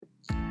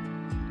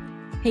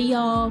Hey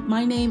y'all,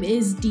 my name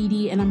is Dee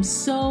Dee, and I'm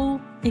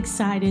so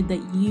excited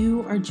that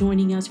you are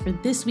joining us for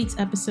this week's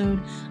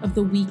episode of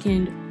the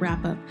Weekend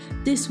Wrap-Up.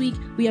 This week,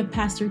 we have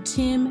Pastor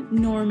Tim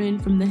Norman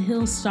from the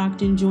Hill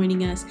Stockton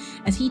joining us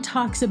as he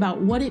talks about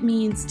what it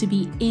means to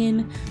be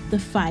in the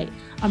fight.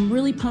 I'm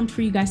really pumped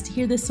for you guys to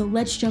hear this, so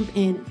let's jump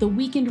in. The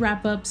Weekend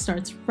Wrap-Up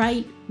starts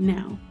right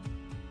now.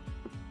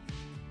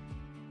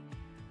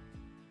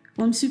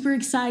 Well, I'm super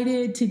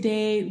excited.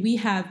 Today, we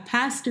have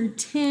Pastor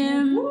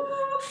Tim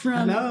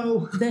from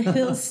the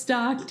Hill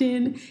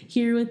Stockton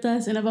here with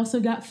us. And I've also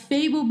got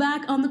Fable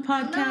back on the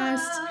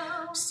podcast.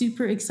 Hello.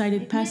 Super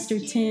excited. Pastor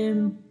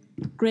Tim,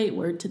 great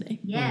word today.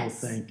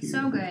 Yes. Oh, thank you.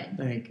 So good.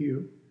 Thank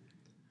you.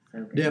 So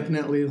good.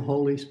 Definitely the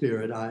Holy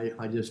Spirit.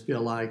 I just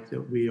feel like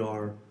that we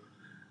are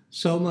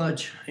so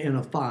much in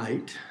a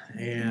fight,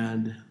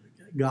 and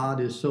God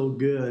is so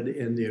good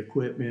in the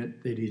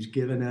equipment that He's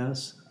given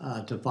us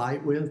to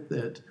fight with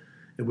that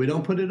if we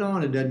don't put it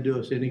on, it doesn't do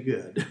us any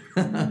good.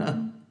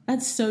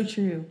 That's so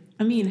true.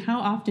 I mean, how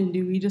often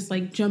do we just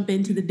jump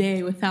into the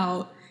day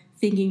without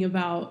thinking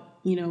about,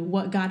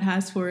 what God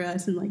has for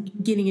us and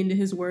getting into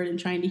His Word and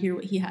trying to hear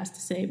what He has to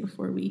say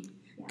before we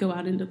go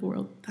out into the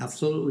world?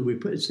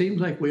 Absolutely. It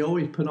seems like we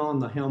always put on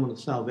the helmet of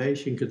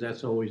salvation because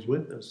that's always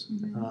with us.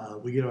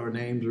 Mm-hmm. We get our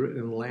names written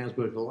in the Lamb's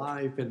Book of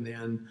Life, and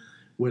then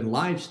when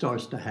life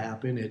starts to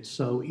happen, it's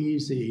so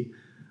easy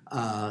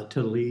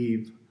to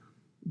leave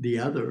the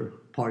other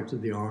parts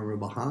of the armor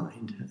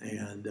behind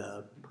and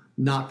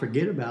not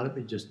forget about it,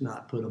 but just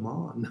not put them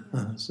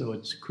on. So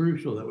it's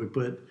crucial that we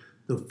put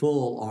the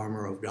full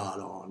armor of God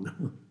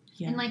on.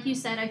 Yeah. And like you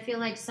said, I feel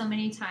like so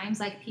many times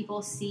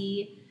people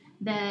see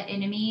the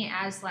enemy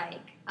as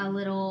a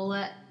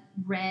little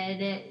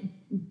red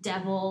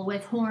devil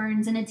with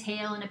horns and a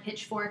tail and a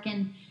pitchfork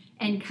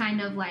and kind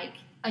of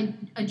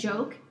a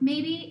joke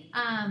maybe,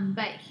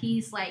 but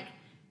he's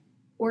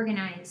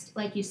organized,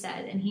 like you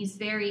said, and he's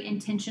very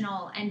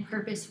intentional and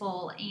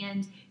purposeful,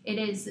 and it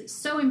is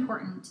so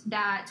important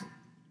that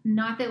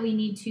not that we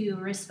need to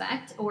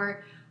respect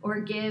or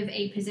give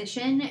a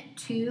position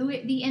to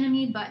the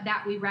enemy, but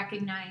that we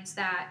recognize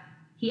that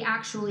he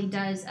actually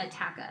does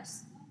attack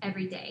us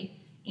every day,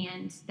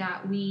 and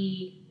that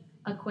we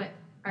equip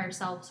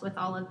ourselves with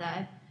all of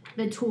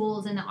the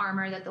tools and the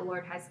armor that the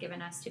Lord has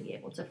given us to be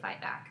able to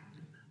fight back.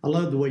 I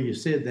love the way you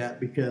said that,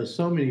 because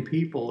so many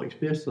people,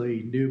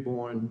 especially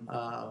newborn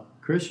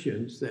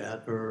Christians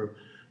that are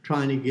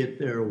trying to get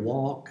their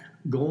walk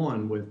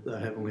going with the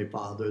Heavenly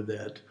Father,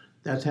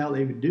 that's how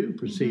they do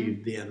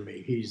perceive the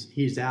enemy.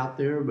 He's out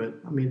there, but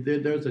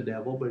there's a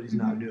devil, but he's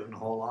not doing a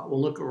whole lot.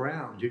 Well, look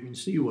around. You can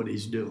see what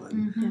he's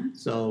doing.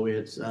 So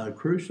it's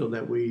crucial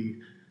that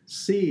we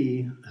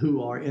see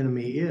who our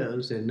enemy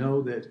is and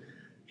know that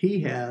he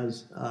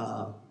has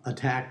a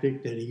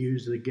tactic that he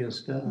uses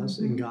against us,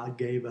 and God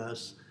gave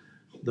us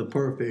the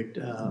perfect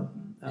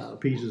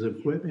pieces of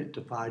equipment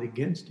to fight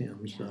against him.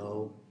 Yeah.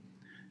 So,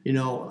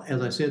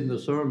 as I said in the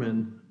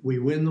sermon, we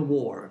win the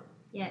war,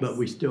 but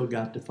we still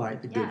got to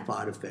fight the good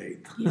fight of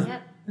faith.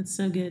 Yeah, that's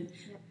so good.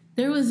 Yep.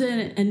 There was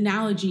an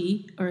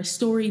analogy or a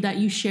story that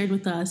you shared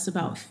with us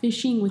about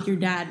fishing with your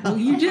dad. Will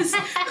you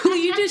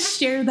just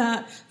share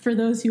that for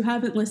those who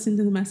haven't listened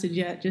to the message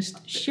yet?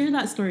 Just share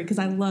that story, because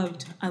I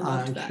loved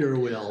that. I sure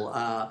will.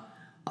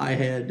 I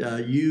had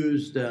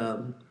used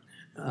an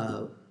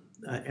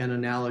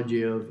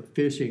analogy of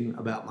fishing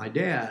about my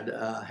dad,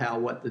 how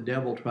what the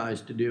devil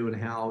tries to do, and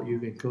how you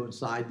can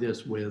coincide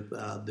this with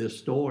this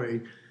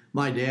story.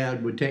 My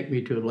dad would take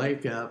me to a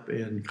lake up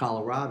in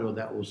Colorado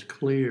that was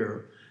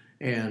clear.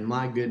 And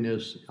my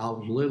goodness, I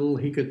was little.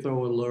 He could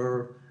throw a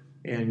lure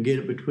and get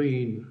it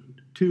between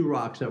two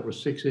rocks that were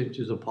 6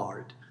 inches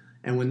apart.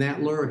 And when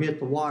that lure hit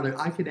the water,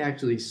 I could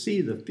actually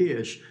see the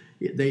fish.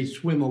 They'd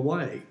swim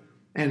away.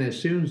 And as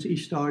soon as he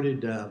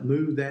started to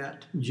move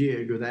that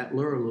jig or that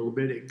lure a little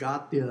bit, it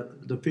got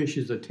the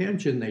fish's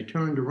attention. They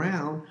turned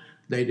around.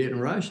 They didn't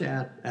rush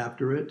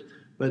after it.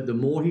 But the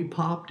more he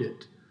popped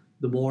it,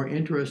 the more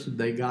interested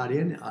they got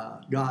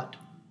to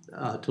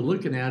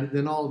looking at it.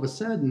 Then all of a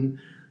sudden,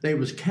 they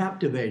was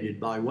captivated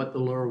by what the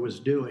lure was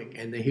doing,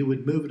 and he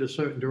would move it a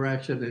certain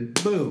direction, and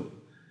boom,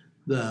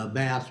 the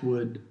bass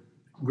would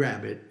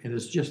grab it. And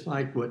it's just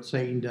like what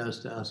Satan does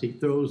to us. He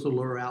throws the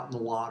lure out in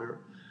the water.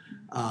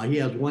 He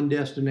has one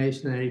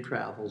destination that he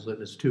travels,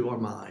 and it's to our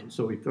mind.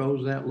 So he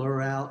throws that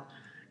lure out,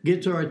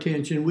 gets our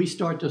attention. We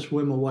start to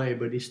swim away,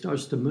 but he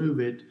starts to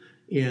move it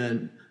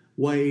in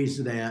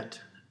ways that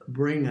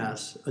bring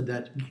us,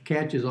 that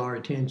catches our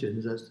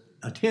attention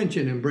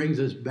and brings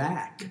us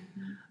back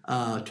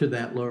to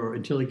that lure,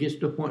 until it gets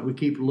to a point we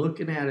keep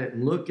looking at it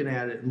and looking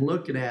at it and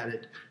looking at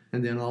it,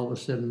 and then all of a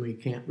sudden we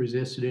can't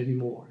resist it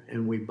anymore,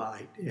 and we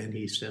bite, and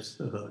he sets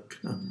the hook.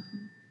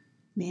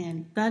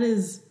 Man, that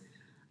is,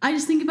 I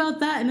just think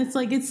about that, and it's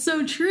it's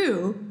so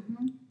true,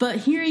 but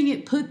hearing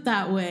it put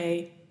that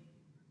way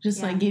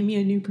just gave me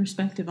a new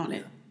perspective on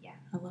it. Yeah.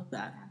 I love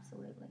that.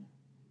 Absolutely.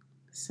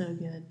 So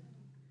good.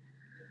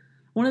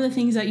 One of the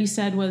things that you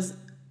said was,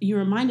 you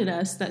reminded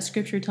us that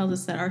Scripture tells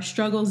us that our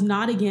struggle is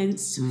not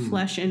against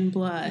flesh and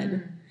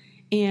blood.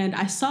 And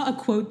I saw a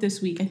quote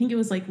this week. I think it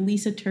was like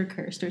Lisa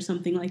Turkhurst or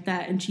something like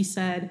that. And she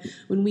said,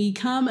 when we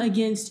come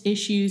against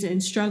issues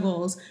and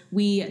struggles,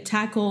 we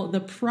tackle the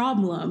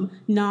problem,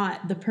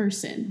 not the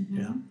person.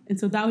 Yeah. And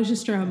so that was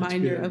just a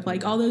reminder of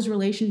like all those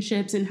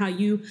relationships and how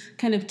you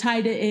kind of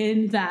tied it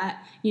in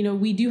that, you know,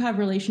 we do have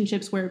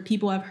relationships where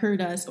people have hurt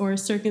us or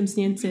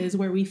circumstances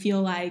where we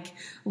feel like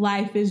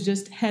life is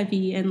just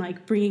heavy and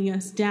like bringing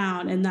us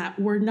down, and that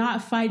we're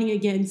not fighting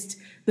against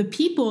the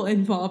people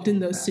involved in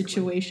those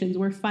situations.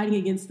 We're fighting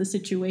against the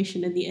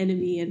situation and the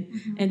enemy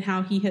and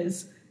how he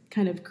has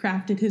kind of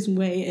crafted his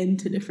way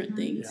into different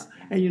things.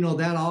 Yeah. And, you know,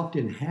 that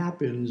often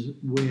happens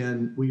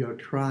when we are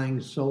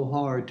trying so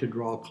hard to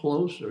draw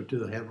closer to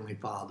the Heavenly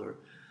Father,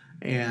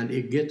 and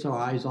it gets our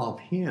eyes off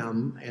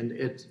him, and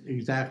it's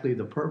exactly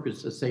the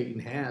purpose that Satan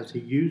has. He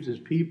uses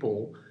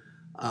people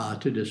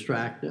to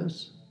distract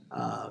us,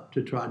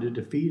 to try to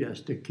defeat us,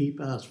 to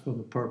keep us from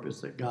the purpose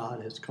that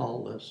God has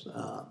called us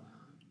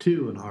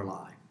to in our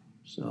life.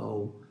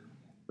 So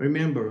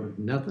remember,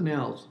 nothing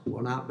else,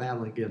 we're not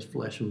battling against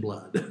flesh and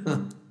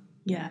blood.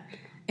 Yeah.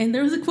 And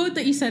there was a quote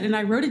that you said, and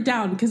I wrote it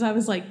down because I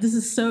was like, this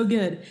is so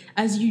good.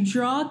 As you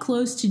draw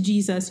close to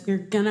Jesus, you're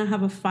going to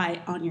have a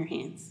fight on your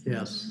hands.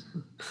 Yes.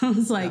 I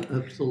was like,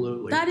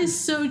 absolutely. That is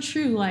so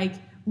true. Like,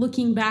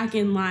 looking back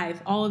in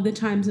life, all of the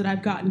times that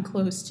I've gotten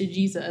close to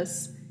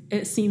Jesus,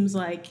 it seems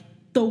like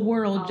the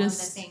world all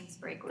just... of the things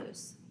break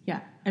loose.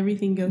 Yeah,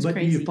 everything goes but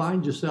crazy. But you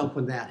find yourself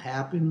when that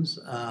happens,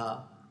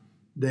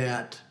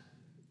 that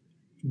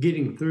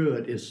getting through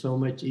it is so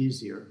much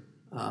easier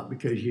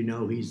because you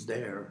know he's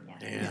there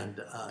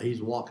and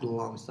he's walking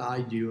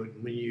alongside you,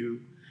 and when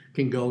you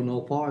can go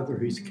no farther,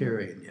 he's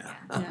carrying you.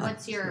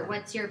 Yeah.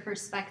 What's your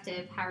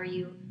perspective? How are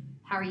you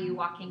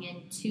walking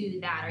into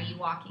that? Are you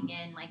walking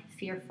in like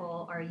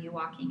fearful, or are you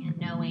walking in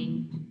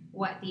knowing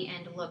what the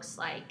end looks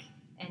like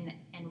and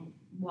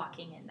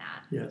walking in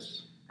that?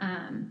 Yes.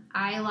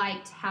 I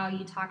liked how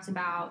you talked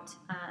about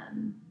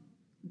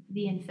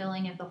the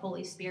infilling of the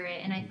Holy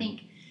Spirit, and I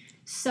think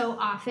so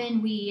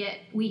often we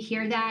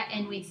hear that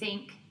and we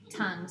think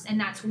tongues, and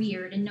that's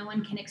weird, and no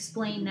one can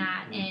explain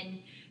that, and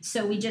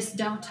so we just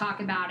don't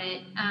talk about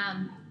it.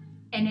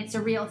 And it's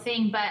a real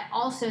thing, but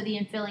also the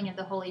infilling of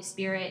the Holy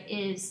Spirit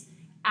is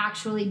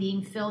actually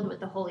being filled with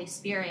the Holy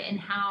Spirit, and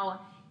how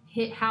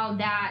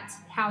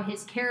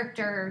his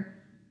character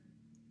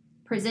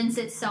presents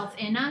itself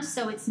in us.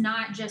 So it's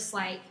not just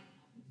like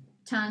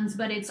tongues,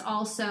 but it's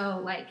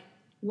also like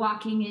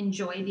walking in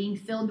joy, being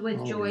filled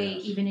with joy,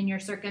 even in your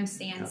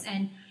circumstance,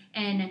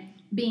 and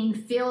being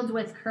filled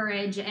with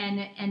courage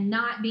and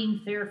not being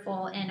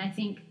fearful. And I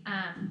think,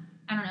 I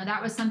don't know,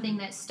 that was something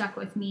that stuck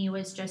with me,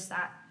 was just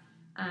that,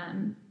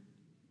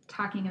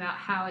 talking about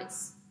how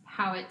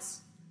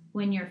it's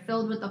when you're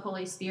filled with the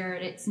Holy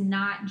Spirit, it's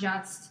not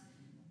just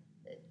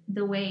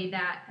the way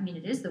that, I mean,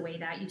 it is the way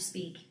that you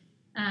speak,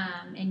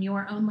 in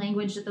your own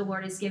language that the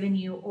Lord has given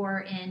you,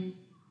 or in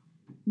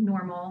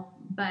normal,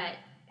 but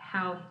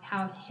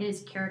how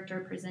his character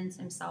presents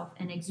himself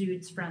and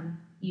exudes from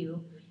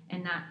you,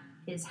 and that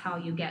is how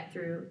you get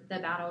through the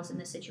battles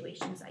and the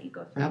situations that you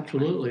go through.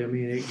 Absolutely. I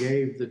mean, it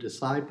gave the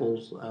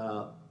disciples,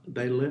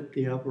 they left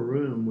the upper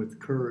room with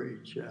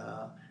courage,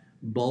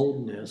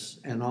 boldness,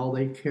 and all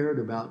they cared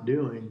about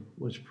doing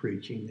was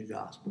preaching the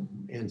gospel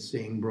and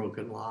seeing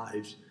broken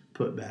lives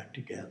put back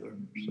together.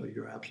 So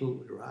you're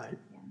absolutely right.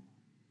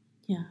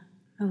 Yeah,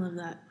 I love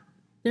that.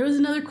 There was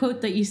another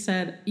quote that you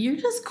said. You're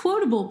just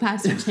quotable,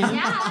 Pastor Tim.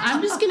 Yeah.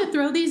 I'm just going to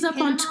throw these up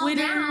on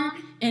Twitter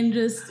and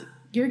just,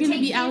 you're going to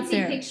be out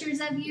there. Take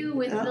pictures of you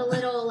with the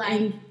little,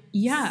 like,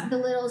 the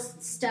little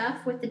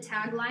stuff with the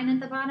tagline at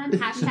the bottom.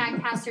 Hashtag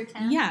Pastor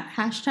Tim. Yeah,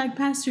 hashtag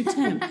Pastor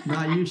Tim.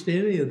 Not used to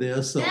any of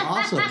this, so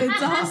awesome.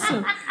 It's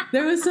awesome.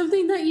 There was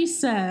something that you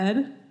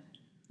said.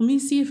 Let me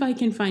see if I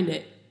can find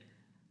it.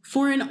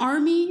 For an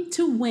army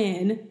to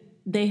win,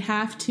 they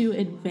have to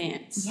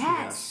advance.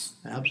 Yes.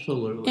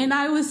 Absolutely. And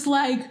I was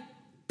like,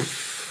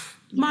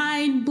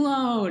 mind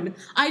blown.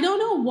 I don't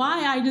know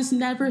why I just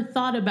never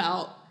thought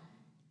about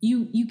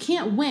you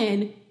can't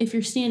win if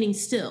you're standing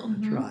still.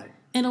 That's right.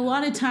 And a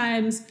lot of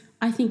times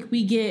I think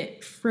we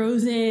get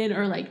frozen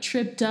or like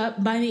tripped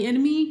up by the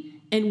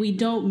enemy and we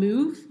don't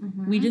move.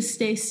 We just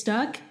stay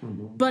stuck.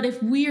 But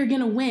if we are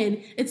going to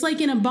win, it's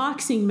like in a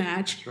boxing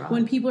match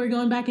when people are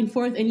going back and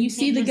forth and you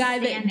see the guy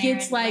that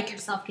gets like,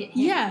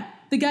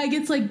 the guy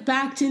gets like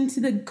backed into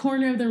the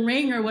corner of the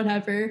ring or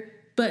whatever.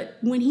 But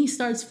when he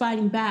starts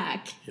fighting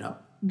back,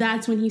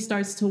 that's when he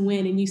starts to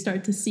win, and you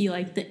start to see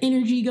like the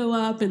energy go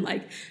up and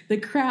like the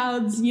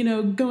crowds, you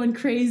know, going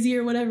crazy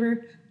or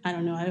whatever. I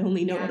don't know. I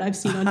only know what I've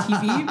seen on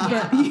TV,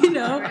 but you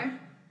know.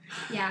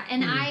 Yeah,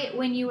 and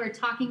when you were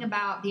talking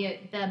about the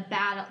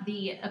battle,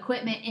 the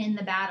equipment in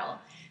the battle,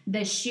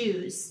 the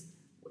shoes,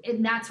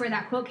 and that's where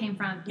that quote came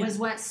from, was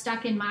what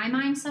stuck in my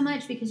mind so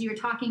much, because you were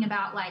talking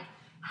about like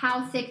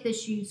how thick the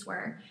shoes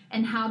were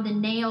and how the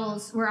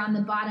nails were on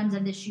the bottoms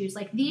of the shoes.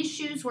 Like, these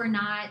shoes were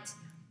not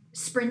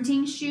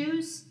sprinting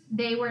shoes.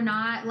 They were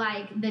not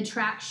like the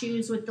track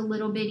shoes with the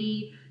little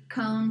bitty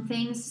cone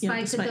things,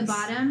 spikes at the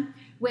bottom.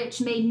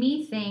 which made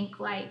me think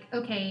like,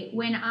 okay,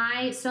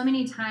 so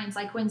many times,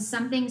 like when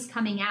something's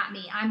coming at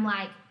me, I'm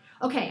like,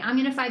 okay, I'm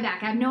going to fight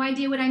back. I have no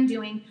idea what I'm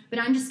doing, but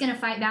I'm just going to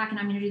fight back, and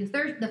I'm going to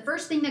do the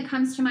first thing that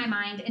comes to my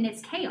mind, and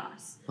it's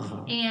chaos.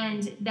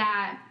 And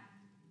that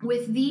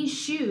with these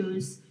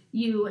shoes,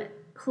 you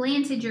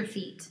planted your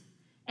feet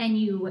and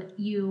you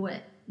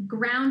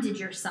grounded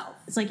yourself.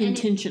 It's like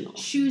intentional.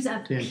 Shoes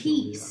of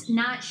peace,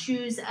 not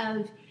shoes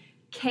of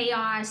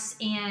chaos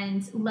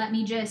and let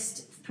me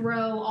just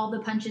throw all the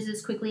punches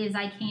as quickly as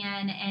I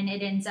can and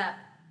it ends up,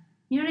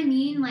 you know what I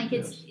mean? Like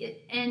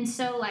and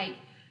so like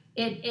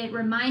it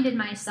reminded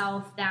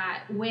myself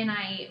that when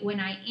I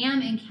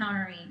am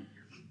encountering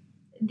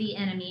the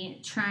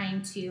enemy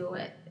trying to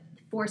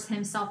force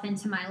himself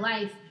into my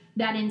life,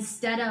 that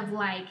instead of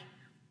like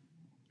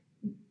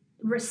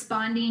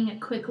responding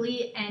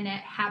quickly and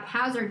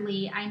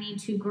haphazardly, I need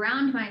to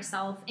ground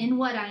myself in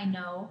what I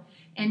know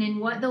and in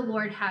what the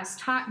Lord has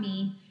taught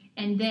me,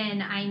 and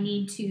then I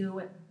need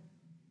to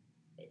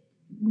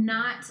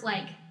not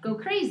like go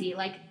crazy,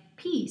 like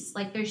peace,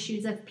 like there's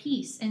shoes of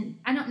peace. And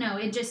I don't know,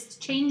 it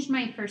just changed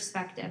my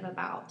perspective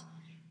about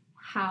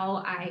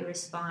how I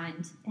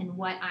respond and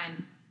what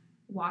I'm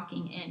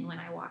walking in when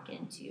I walk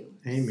into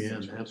Amen.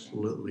 situations.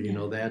 Absolutely. You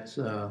know, that's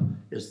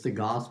it's the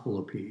gospel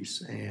of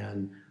peace,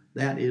 and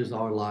that is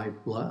our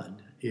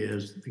lifeblood,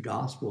 is the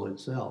gospel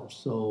itself.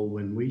 So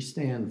when we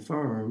stand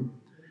firm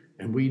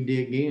and we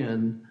dig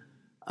in,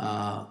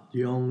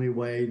 the only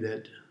way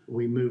that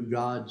we move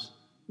God's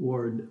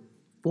word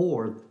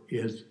forth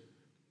is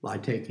by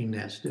taking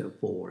that step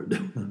forward.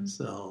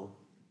 So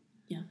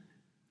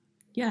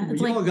yeah,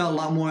 it's like, all got a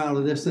lot more out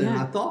of this than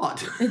I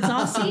thought. It's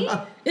awesome.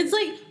 It's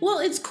like, well,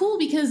 it's cool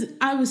because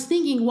I was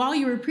thinking while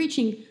you were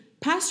preaching,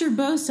 Pastor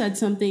Bo said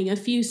something a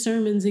few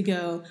sermons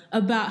ago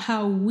about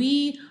how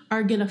we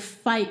are going to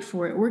fight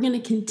for it. We're going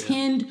to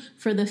contend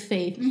for the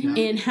faith,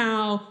 and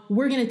how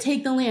we're going to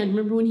take the land.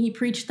 Remember when he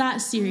preached that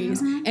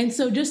series? And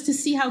so just to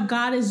see how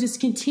God is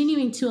just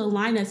continuing to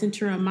align us and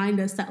to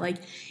remind us that, like,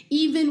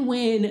 even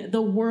when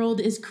the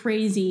world is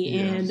crazy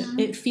and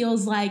it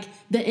feels like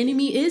the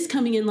enemy is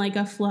coming in like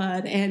a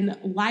flood and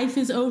life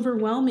is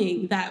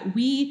overwhelming, that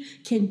we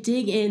can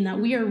dig in, that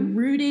we are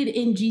rooted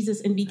in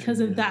Jesus. And because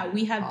of that,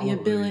 we have the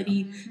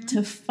ability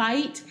to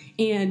fight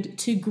and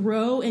to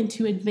grow and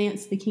to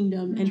advance the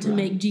kingdom and to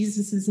make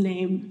Jesus'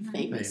 name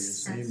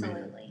famous.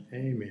 Absolutely.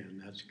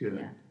 Amen. That's good.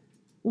 Yeah.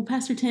 Well,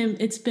 Pastor Tim,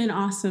 it's been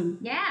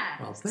awesome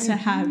to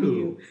have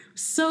you.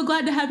 So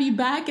glad to have you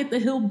back at the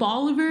Hill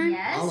Bolivar.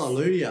 Yes.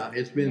 Hallelujah.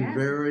 It's been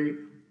very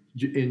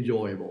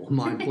enjoyable.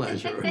 My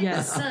pleasure.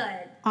 Yes.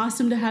 Good.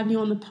 Awesome to have you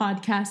on the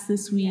podcast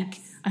this week.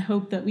 Yes. I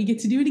hope that we get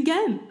to do it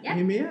again. Yeah.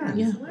 Amen.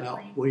 Yeah. Well,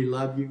 we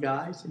love you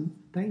guys, and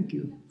thank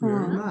you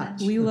very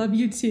much. We love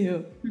you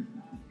too.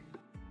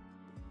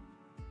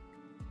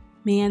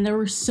 Man, there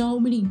were so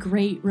many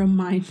great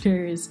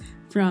reminders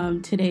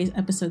from today's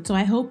episode. So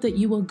I hope that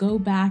you will go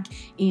back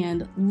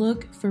and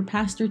look for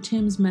Pastor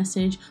Tim's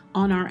message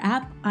on our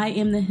app, I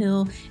Am the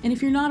Hill. And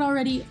if you're not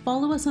already,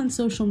 follow us on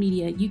social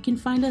media. You can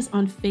find us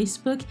on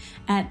Facebook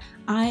at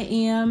I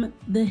Am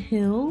the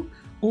Hill,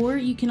 or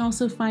you can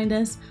also find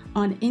us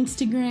on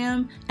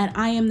Instagram at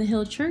I Am the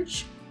Hill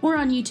Church, or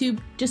on YouTube,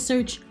 just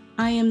search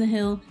I Am the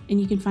Hill and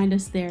you can find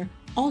us there.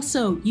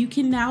 Also, you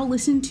can now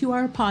listen to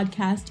our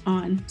podcast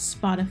on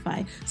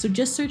Spotify. So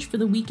just search for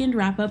The Weekend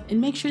Wrap Up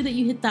and make sure that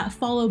you hit that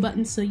follow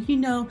button so you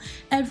know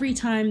every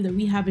time that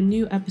we have a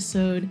new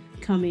episode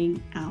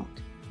coming out.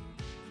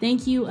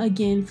 Thank you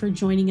again for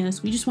joining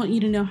us. We just want you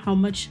to know how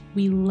much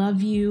we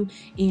love you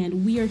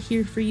and we are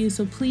here for you.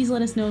 So please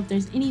let us know if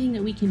there's anything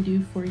that we can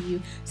do for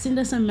you. Send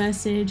us a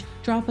message,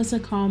 drop us a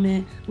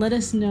comment, let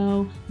us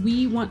know.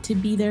 We want to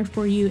be there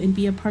for you and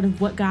be a part of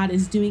what God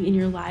is doing in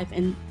your life,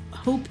 and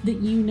hope that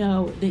you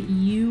know that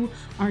you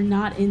are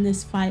not in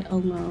this fight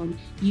alone.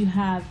 You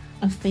have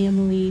a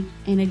family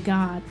and a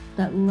God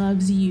that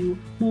loves you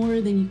more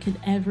than you could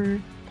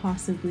ever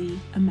possibly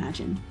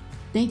imagine.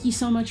 Thank you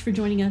so much for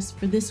joining us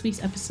for this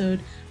week's episode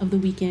of The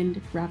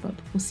Weekend Wrap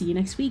Up. We'll see you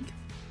next week.